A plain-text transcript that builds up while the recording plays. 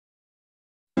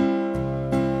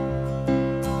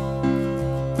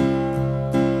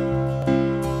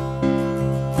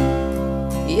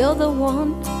You're the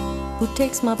one who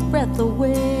takes my breath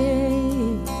away,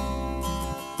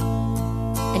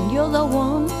 and you're the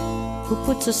one who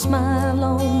puts a smile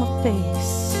on my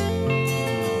face.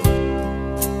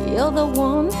 You're the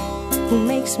one who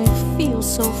makes me feel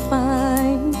so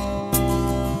fine,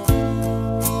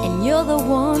 and you're the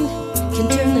one can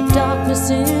turn the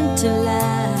darkness into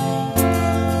light.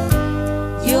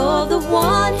 You're the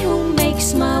one who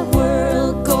makes my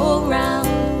world go round.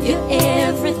 You're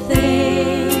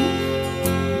everything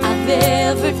I've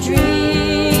ever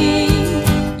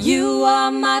dreamed. You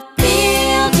are my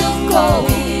field of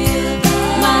gold,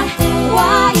 my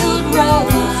wild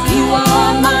rose. You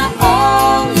are my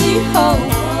only hope.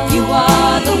 You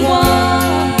are the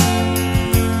one.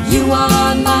 You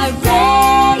are my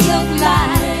ray of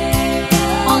light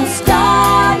on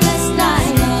starless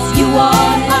nights. You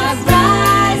are my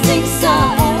rising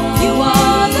sun. You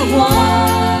are the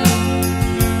one.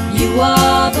 You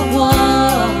are the one.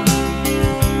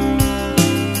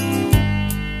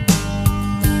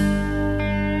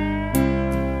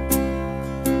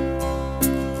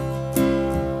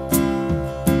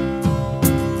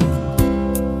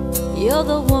 You're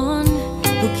the one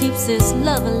who keeps this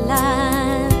love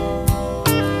alive,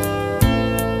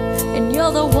 and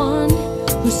you're the one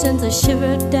who sends a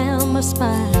shiver down my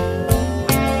spine.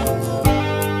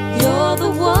 You're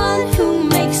the one who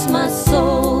makes my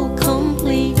soul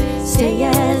complete. Stay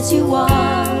as you are.